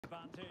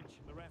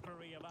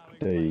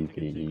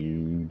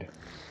David.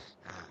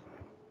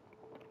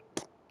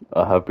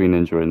 I have been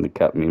enjoying the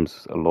cat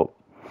memes a lot.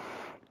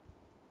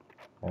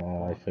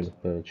 I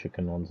think the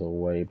chicken ones are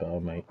way better,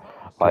 mate.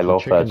 I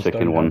love that Chickens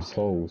chicken don't one. have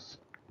souls.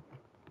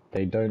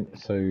 They don't,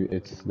 so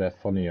they're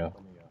funnier.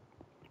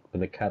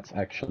 But the cats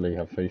actually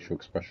have facial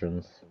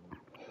expressions.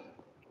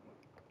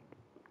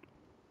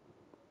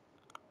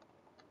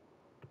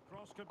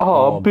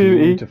 Oh,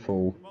 beauty.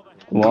 Beautiful.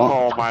 What?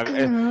 Oh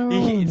man,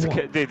 he's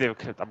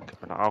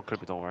I'll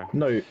clip it. Don't worry.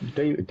 No,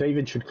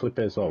 David should clip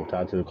it as well to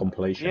add to the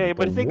compilation. Yeah,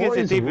 but the thing what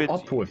is, is David.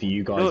 up with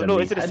you guys No, and no,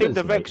 these it's in the same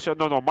headers, mate? direction.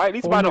 No, no, at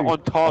least Oh mine no, are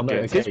on oh no,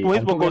 target. okay, His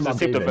I'm one talking goes in the about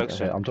same David.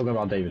 direction. I'm talking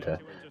about David here.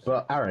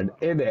 But Aaron,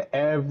 in it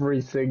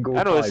every single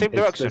I know, the time, same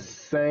it's the direction.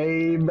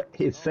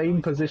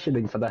 same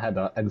positioning for the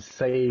header and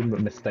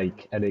same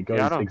mistake, and it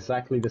Yeah, I goes know.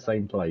 exactly the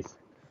same place.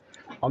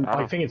 I I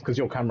know. think it's because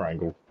your camera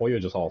angle, or you're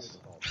just ass.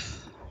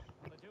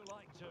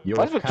 Why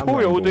Your is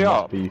camera Victoria all the angle way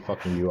must up? be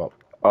fucking you up.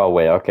 Oh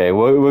wait, okay.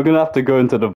 We're gonna have to go into the